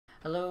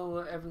Hello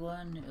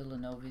everyone,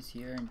 Illinovis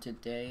here, and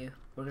today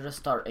we're gonna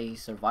start a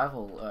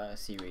survival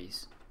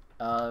series,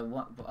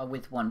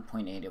 with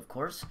 1.8 of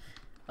course.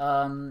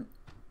 I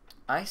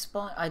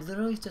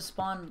literally just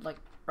spawned like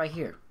right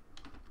here.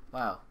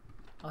 Wow.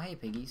 Oh hey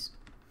piggies.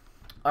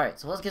 Alright,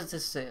 so let's get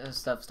this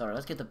stuff started.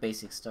 Let's get the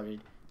basics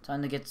started.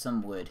 Time to get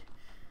some wood.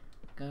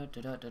 Getting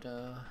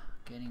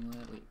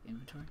wood, wait,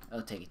 inventory?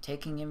 Oh,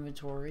 taking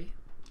inventory.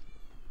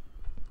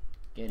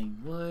 Getting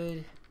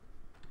wood.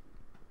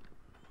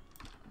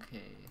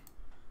 Okay.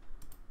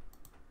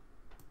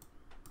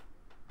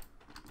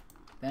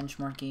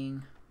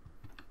 Benchmarking.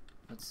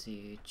 Let's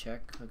see.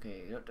 Check.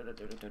 Okay.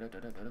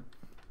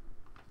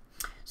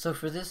 So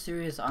for this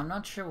series, I'm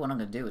not sure what I'm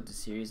gonna do with this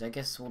series. I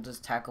guess we'll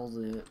just tackle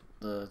the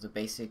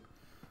basic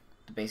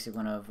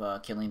one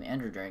of killing the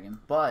Ender Dragon.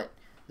 But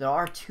there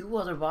are two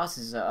other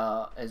bosses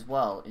as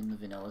well in the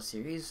vanilla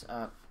series.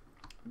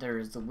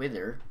 There's the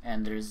Wither,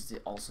 and there's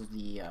also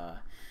the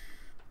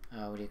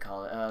what do you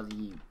call it?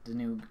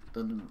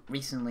 The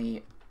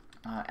recently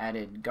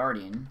added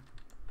Guardian,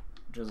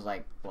 which was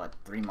like what,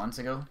 3 months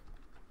ago?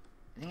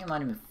 I think it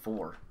might have been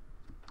 4.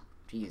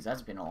 Jeez,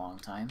 that's been a long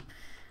time.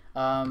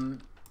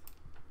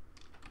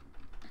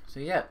 So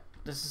yeah,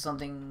 this is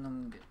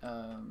something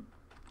I'm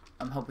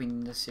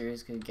hoping this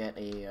series could get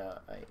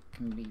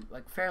can be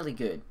like fairly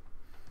good,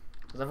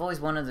 because I've always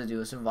wanted to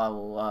do a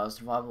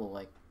survival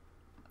like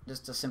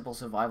just a simple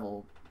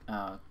survival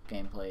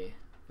gameplay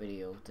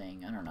video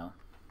thing. I don't know.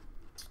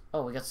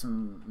 Oh, we got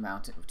some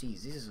mountain. Oh,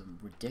 geez, these are some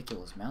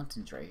ridiculous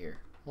mountains right here.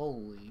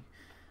 Holy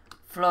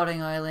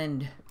floating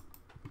island.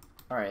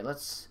 Alright,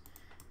 let's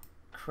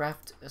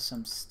craft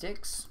some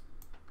sticks.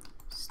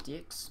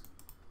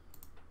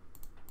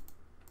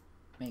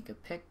 Make a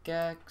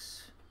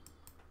pickaxe.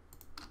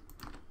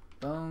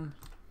 Boom.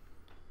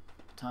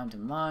 Time to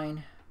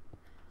mine.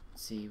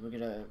 Let's see, we're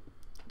gonna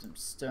get some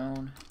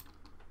stone.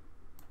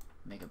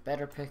 Make a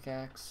better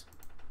pickaxe.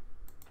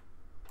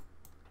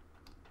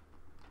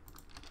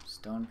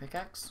 Stone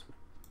pickaxe.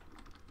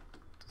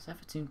 Does that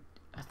have a new?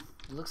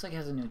 It looks like it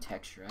has a new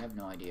texture. I have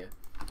no idea.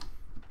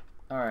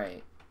 All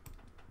right.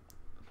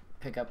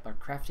 Pick up our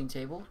crafting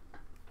table.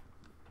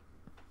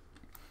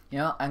 You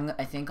know,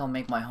 I think I'll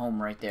make my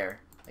home right there.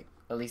 Like,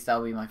 at least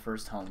that'll be my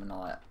first home and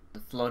all that. The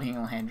floating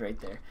land right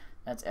there.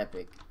 That's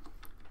epic.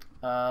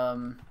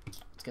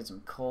 Let's get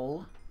some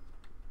coal.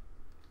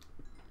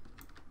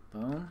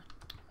 Boom.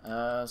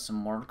 Some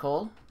more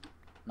coal.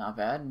 Not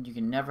bad. You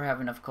can never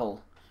have enough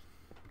coal.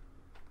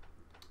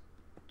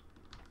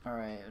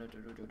 Alright.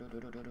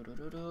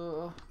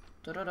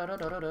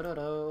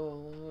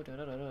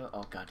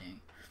 Oh god dang.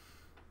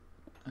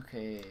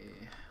 Okay.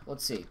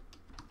 Let's see.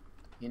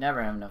 You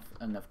never have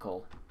enough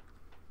coal.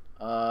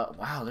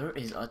 Wow, there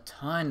is a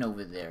ton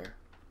over there.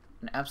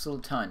 An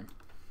absolute ton.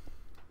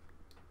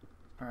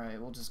 Alright,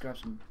 we'll just grab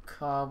some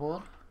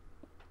cobble.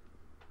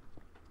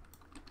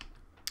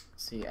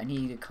 Let's see, I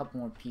need a couple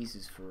more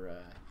pieces for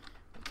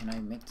can I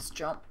make this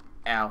jump?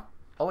 Ow.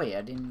 Oh wait,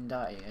 I didn't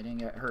die. I didn't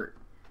get hurt.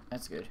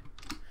 That's good.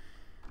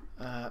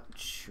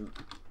 Shoot.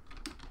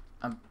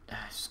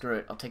 Screw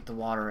it. I'll take the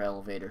water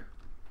elevator.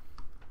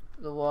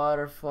 The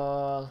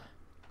waterfall.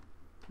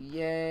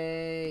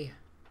 Yay.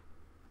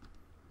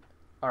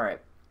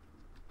 Alright.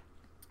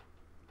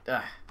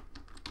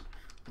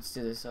 Let's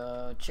do this,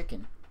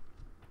 chicken.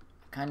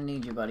 Kinda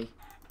need you, buddy.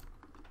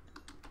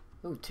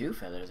 Ooh, 2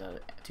 feathers out of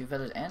it. 2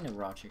 feathers and a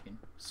raw chicken.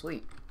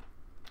 Sweet.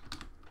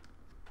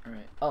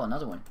 Alright. Oh,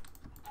 another one.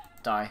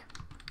 Die.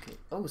 Okay.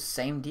 Oh,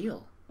 same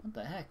deal. What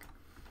the heck?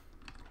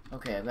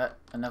 Okay, I've got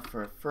enough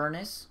for a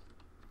furnace.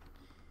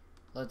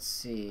 Let's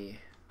see.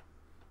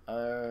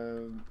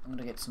 I'm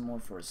gonna get some more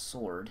for a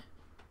sword.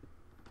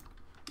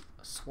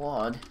 A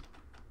sword.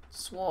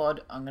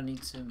 I'm gonna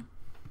need some.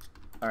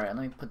 Alright,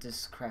 let me put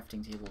this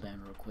crafting table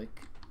down real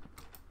quick.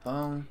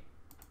 Boom.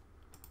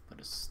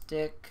 Put a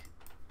stick.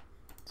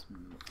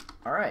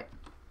 Alright.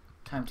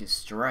 Time to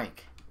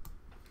strike.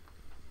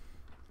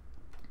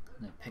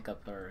 I'm gonna pick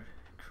up our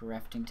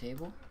crafting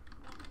table.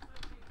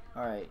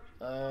 Alright,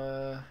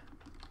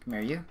 come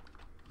here, you.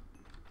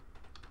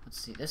 Let's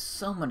see, there's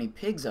so many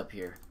pigs up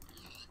here.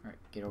 Alright,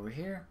 get over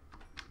here.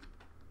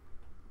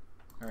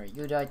 Alright,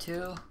 you die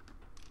too.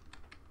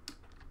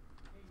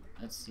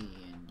 Let's see,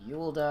 and you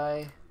will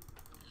die.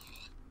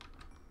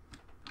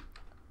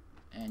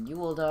 And you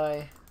will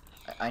die.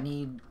 I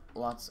need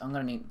lots. I'm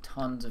gonna need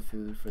tons of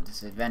food for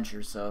this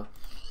adventure, so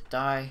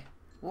die.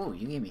 Whoa,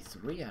 you gave me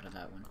 3 out of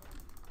that one.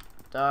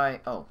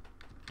 Die. Oh.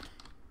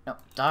 No,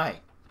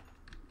 die.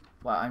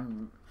 Wow,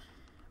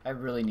 I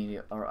really need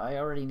it, or I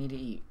already need to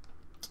eat.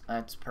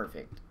 That's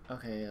perfect.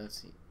 Okay,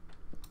 let's see.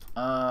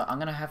 I'm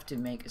gonna have to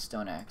make a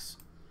stone axe.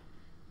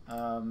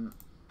 Because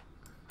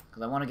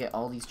I want to get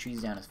all these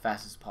trees down as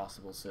fast as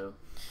possible, so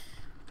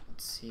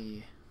let's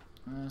see.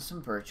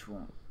 Some birch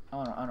won't.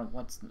 I don't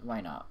know,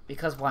 why not?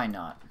 Because why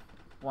not?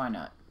 Why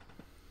not?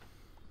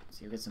 Let's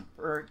see, we'll get some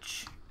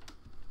birch.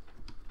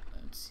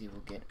 Let's see,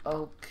 we'll get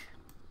oak.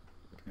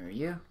 Come here,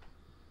 you.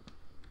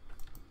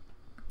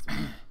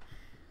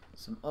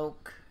 Some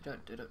oak.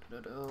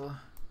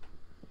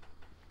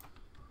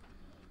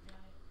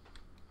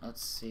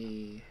 Let's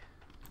see.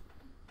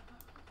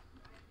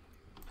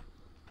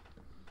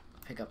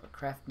 Pick up a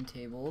crafting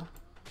table.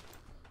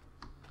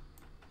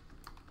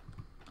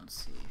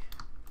 Let's see.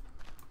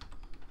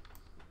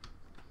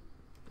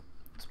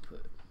 Let's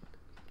put.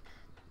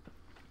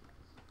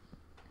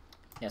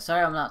 Yeah,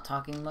 sorry I'm not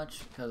talking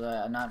much because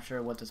I'm not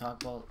sure what to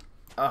talk about.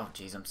 Oh,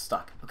 jeez, I'm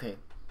stuck. Okay.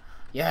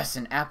 Yes,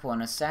 an apple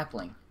and a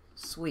sapling.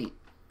 Sweet.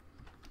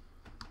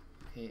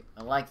 Okay,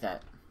 I like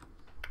that.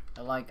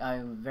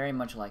 I very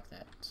much like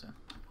that. So,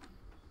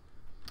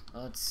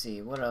 let's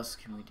see. What else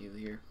can we do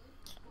here?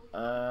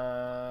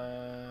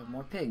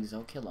 More pigs.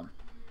 I'll kill them.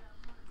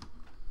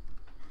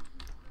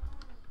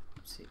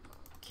 Let's see.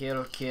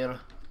 Kill, kill.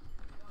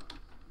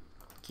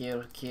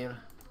 Kill, kill.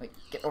 Wait,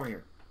 get over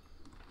here.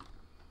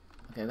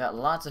 Okay, I've got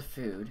lots of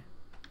food.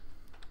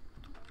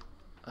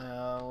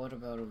 What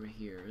about over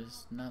here?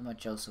 There's not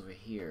much else over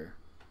here.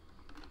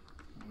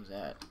 What was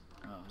that?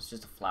 Oh, it's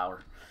just a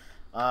flower.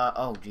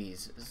 Oh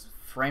jeez. This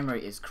frame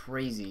rate is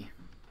crazy.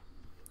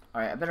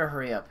 Alright, I better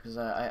hurry up, because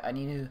I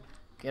need to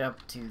get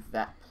up to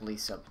that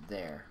place up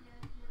there.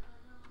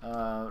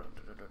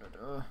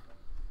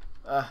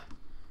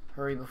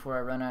 Hurry before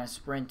I run out of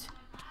sprint.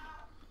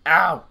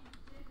 Ow!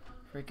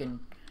 Freaking...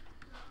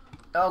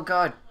 Oh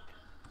god!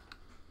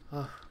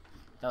 Oh,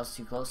 that was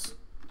too close.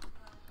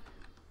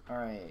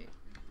 Alright.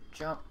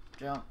 Jump,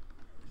 jump.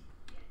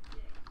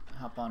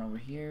 Hop on over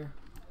here.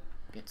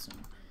 Get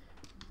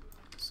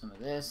some of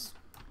this.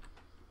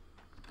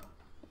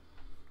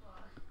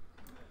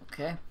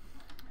 Okay.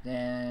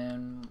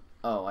 Then...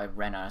 Oh, I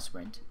ran out of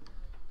sprint.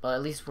 But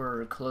at least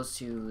we're close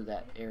to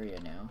that area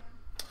now.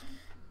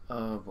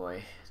 Oh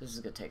boy. This is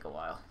gonna take a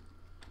while.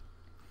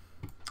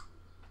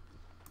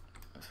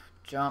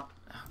 Jump.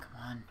 Oh, come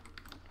on.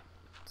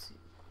 Let's see.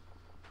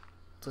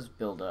 Let's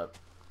build up.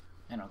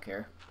 I don't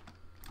care.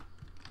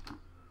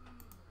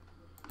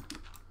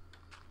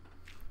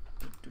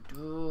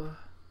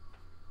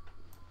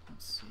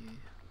 Let's see.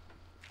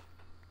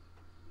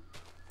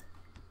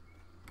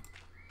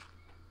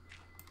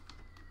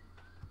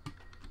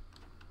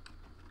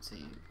 Let's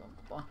see. Blah,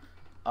 blah, blah.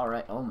 All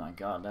right. Oh my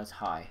God, that's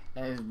high.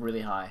 That is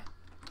really high.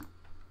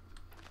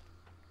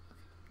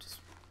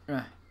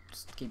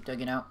 Just keep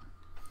digging out.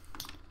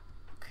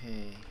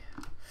 Okay.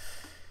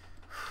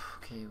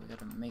 Okay, we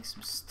gotta make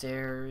some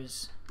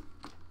stairs.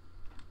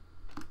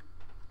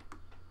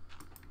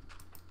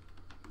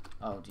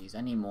 Oh geez,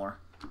 I need more.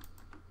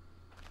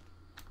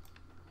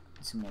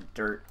 Need some more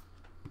dirt.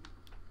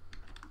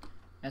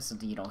 That's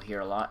something you don't hear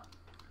a lot.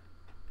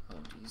 Oh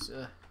geez,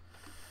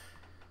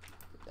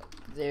 put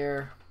that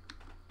there.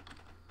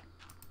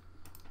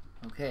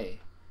 Okay.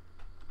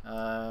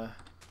 Let's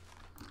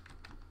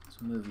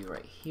move you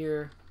right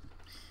here.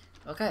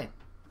 Okay.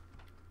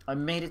 I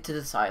made it to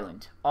this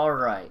island.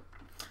 Alright.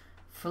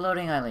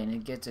 Floating island.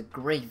 It gets a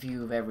great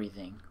view of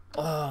everything.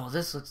 Oh,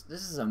 this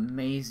is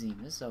amazing.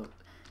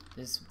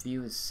 This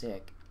view is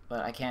sick.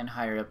 But I can't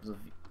higher up the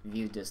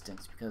view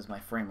distance because my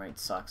frame rate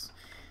sucks.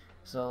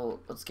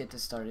 So let's get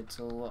this started.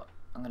 So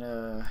I'm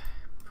gonna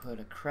put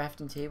a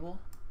crafting table.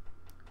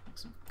 Make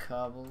some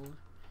cobbled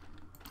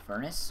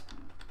furnace.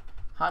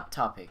 Hot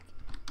topic.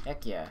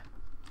 Heck yeah.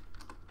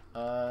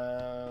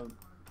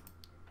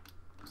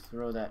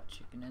 Throw that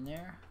chicken in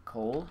there.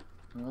 Coal.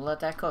 I'm gonna let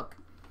that cook.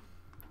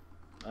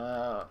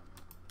 While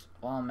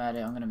I'm at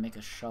it, I'm gonna make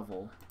a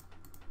shovel.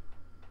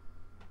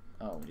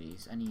 Oh,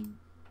 geez. I need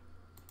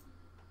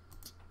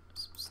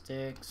some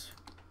sticks.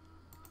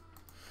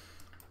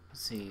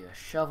 Let's see. A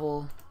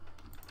shovel.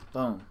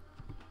 Boom.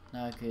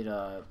 Now I could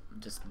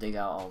just dig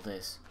out all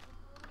this.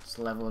 Just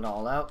level it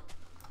all out.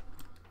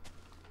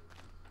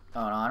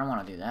 Oh no, I don't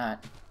want to do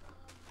that.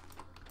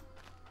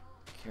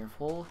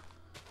 Careful.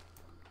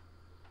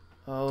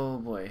 Oh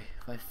boy,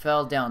 if I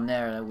fell down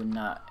there, that would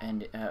not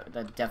end.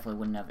 That definitely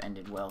wouldn't have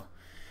ended well.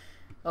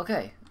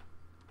 Okay.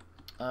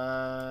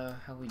 How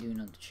are we doing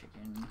on the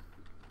chicken?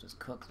 Just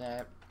cook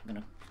that. I'm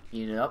gonna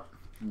eat it up.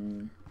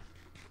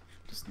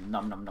 Just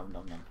nom nom nom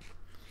nom nom.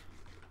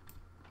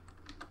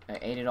 I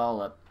ate it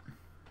all up.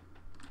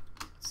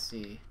 Let's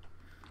see.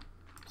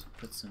 Let's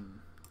put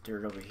some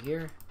dirt over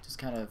here. Just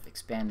kind of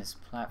expand this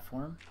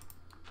platform.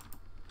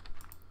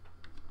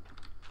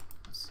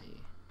 Let's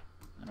see.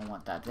 I don't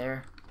want that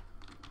there.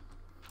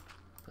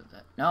 Put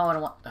that. No, I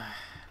don't want.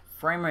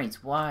 Frame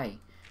rates. Why?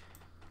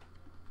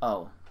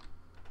 Oh.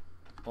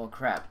 Well,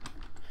 crap.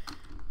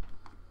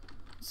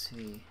 Let's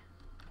see.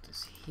 Put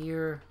this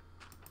here.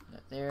 Put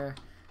that there.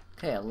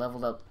 Okay, I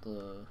leveled up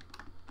the.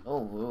 Oh,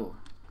 whoa.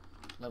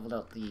 Leveled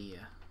out the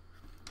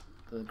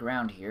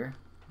ground here.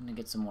 I'm gonna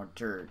get some more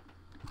dirt.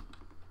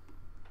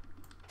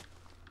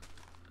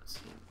 Let's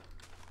see.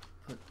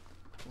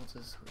 We'll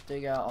just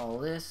dig out all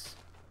this.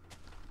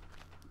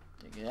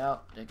 Dig it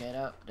out, dig it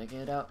out, dig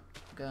it out.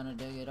 Gonna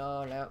dig it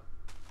all out.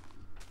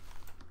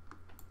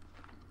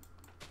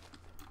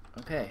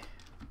 Okay.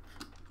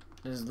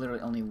 There's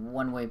literally only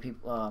one way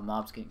people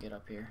mobs can get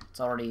up here. It's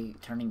already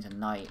turning to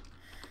night.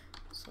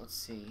 So let's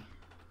see.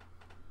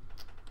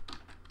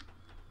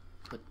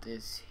 Put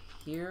this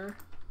here.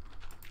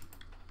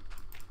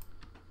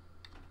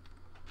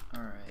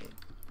 Alright.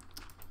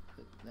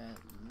 Put that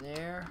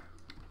there.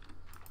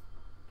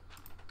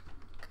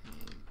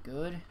 Okay,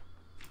 good.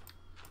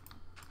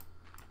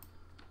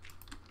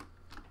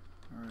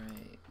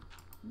 Alright.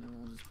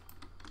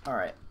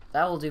 Alright,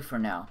 that will do for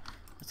now.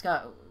 Let's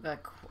got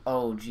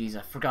oh jeez,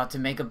 I forgot to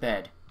make a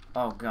bed.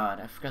 Oh god,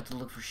 I forgot to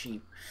look for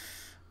sheep.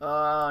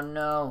 Oh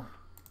no.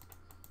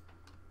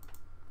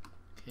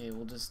 Okay,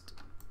 we'll just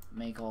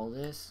make all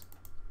this.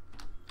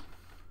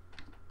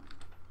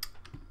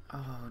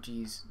 Oh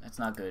jeez, that's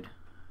not good.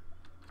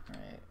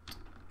 Alright.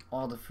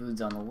 All the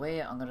food's on the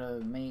way. I'm gonna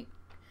make...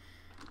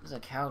 There's a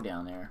cow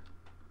down there.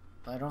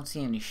 But I don't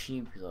see any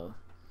sheep though.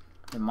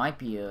 There might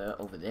be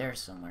over there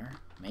somewhere.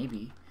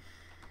 Maybe.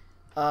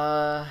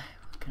 What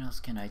else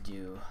can I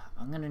do?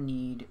 I'm gonna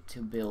need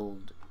to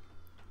build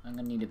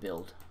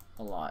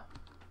a lot.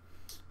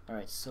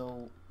 Alright,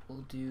 so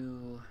we'll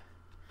do...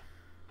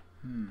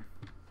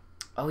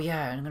 Oh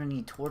yeah, I'm gonna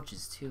need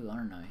torches too,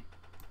 aren't I?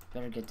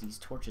 Better get these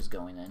torches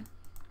going then.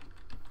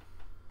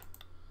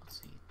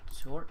 Let's see,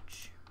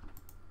 torch.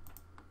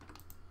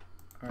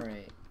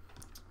 Alright.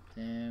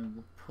 Then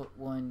we'll put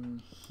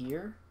one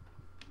here.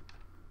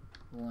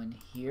 One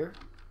here.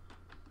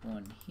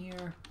 One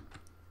here.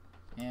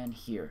 And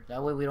here.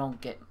 That way we don't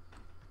get...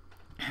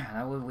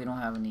 that way we don't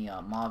have any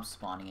mobs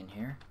spawning in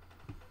here.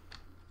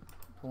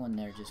 Put one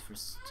there just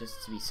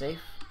to be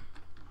safe.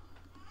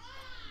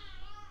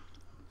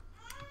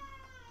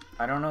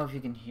 I don't know if you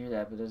can hear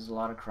that, but there's a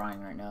lot of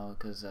crying right now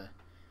because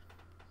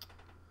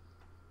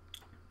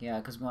yeah,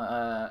 because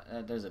my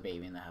there's a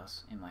baby in the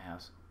house, in my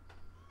house.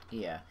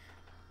 Yeah.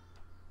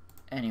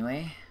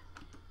 Anyway,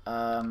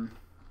 oh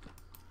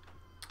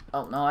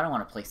no, I don't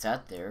want to place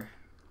that there.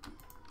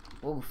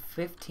 Oh,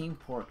 15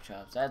 pork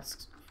chops.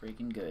 That's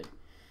freaking good.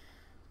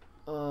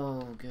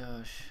 Oh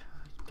gosh,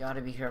 gotta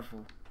be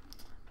careful.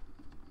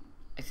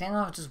 I think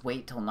I'll just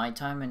wait till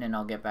nighttime and then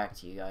I'll get back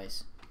to you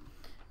guys.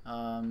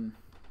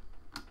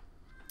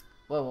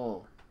 Whoa,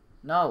 whoa.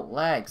 No,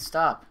 lag,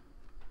 stop.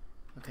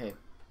 Okay.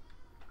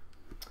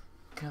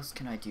 What else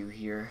can I do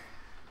here?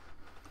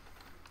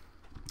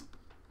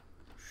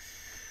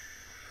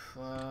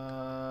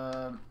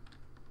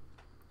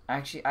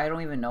 Actually, I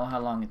don't even know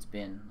how long it's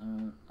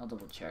been. I'll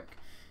double check.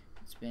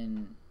 It's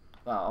been,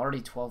 wow,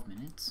 already 12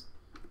 minutes.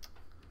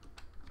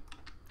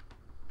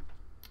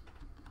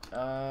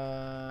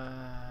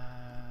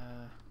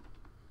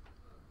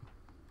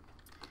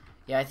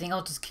 Yeah, I think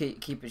I'll just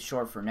keep it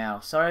short for now.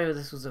 Sorry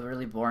this was a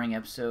really boring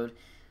episode,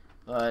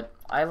 but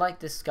I like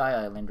this sky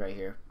island right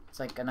here. It's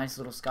like a nice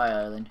little sky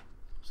island.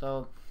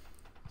 So,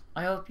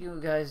 I hope you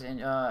guys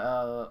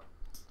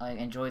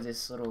enjoy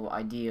this little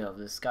idea of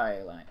the sky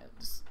island,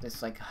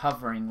 this like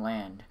hovering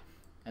land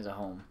as a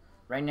home.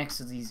 Right next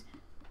to these,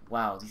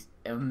 wow, these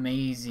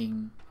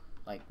amazing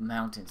like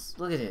mountains.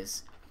 Look at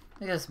this.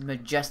 Look at this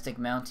majestic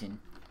mountain.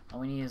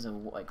 All we need is a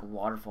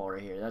waterfall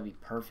right here. That'd be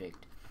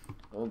perfect.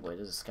 Oh boy,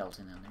 there's a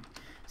skeleton down there.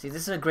 See,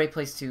 this is a great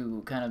place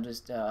to kind of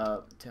just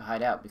to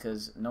hide out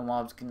because no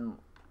mobs can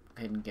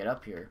get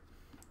up here.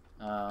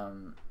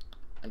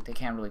 Like they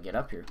can't really get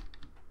up here.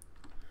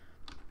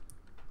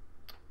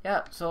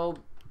 Yeah, so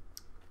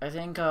I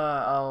think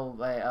I'll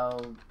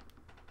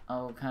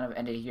kind of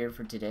end it here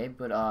for today.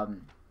 But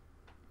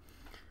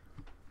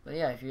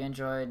yeah, if you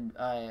enjoyed,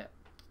 I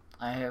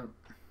have.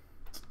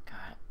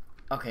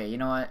 Okay, you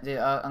know what?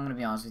 I'm gonna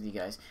be honest with you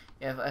guys.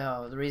 If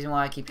the reason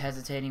why I keep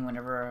hesitating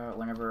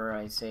whenever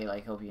I say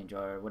like hope you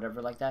enjoy or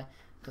whatever like that,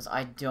 because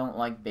I don't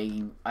like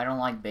begging. I don't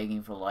like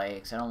begging for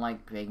likes. I don't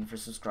like begging for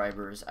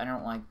subscribers. I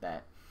don't like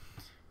that.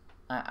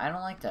 I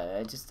don't like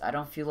that. I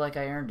don't feel like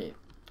I earned it.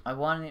 I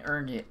want to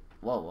earn it.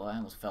 Whoa, I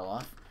almost fell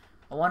off.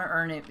 I want to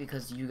earn it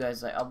because you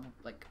guys I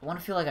want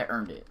to feel like I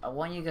earned it. I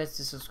want you guys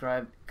to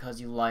subscribe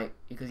because you like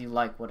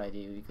what I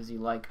do, because you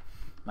like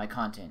my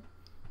content.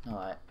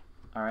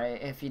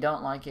 Alright, if you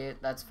don't like it,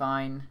 that's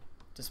fine.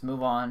 Just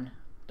move on.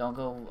 Don't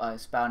go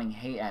spouting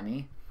hate at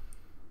me.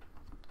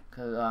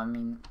 Cause I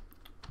mean,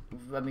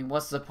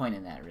 what's the point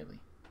in that, really?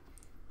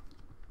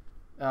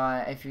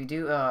 If you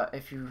do,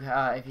 if you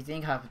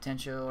think I have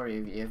potential, or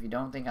if you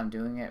don't think I'm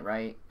doing it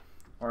right,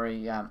 or if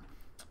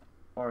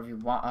you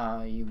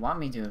want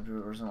me to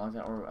improve or something like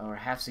that, or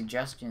have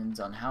suggestions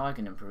on how I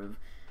can improve,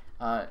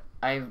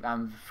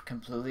 I'm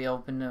completely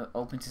open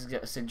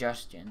to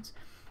suggestions.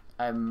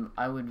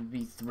 I would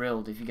be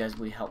thrilled if you guys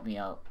would help me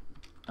out.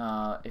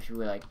 If you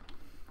would like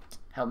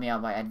help me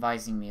out by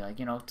advising me, like,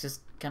 you know,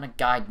 just kind of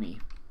guide me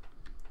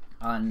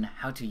on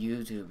how to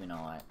YouTube and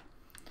all that.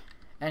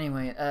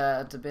 Anyway,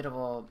 it's a bit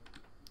of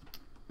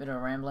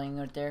rambling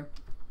right there.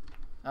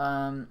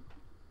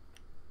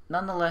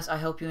 Nonetheless, I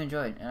hope you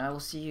enjoyed, and I will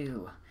see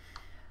you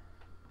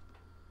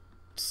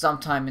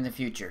sometime in the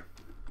future.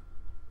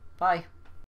 Bye.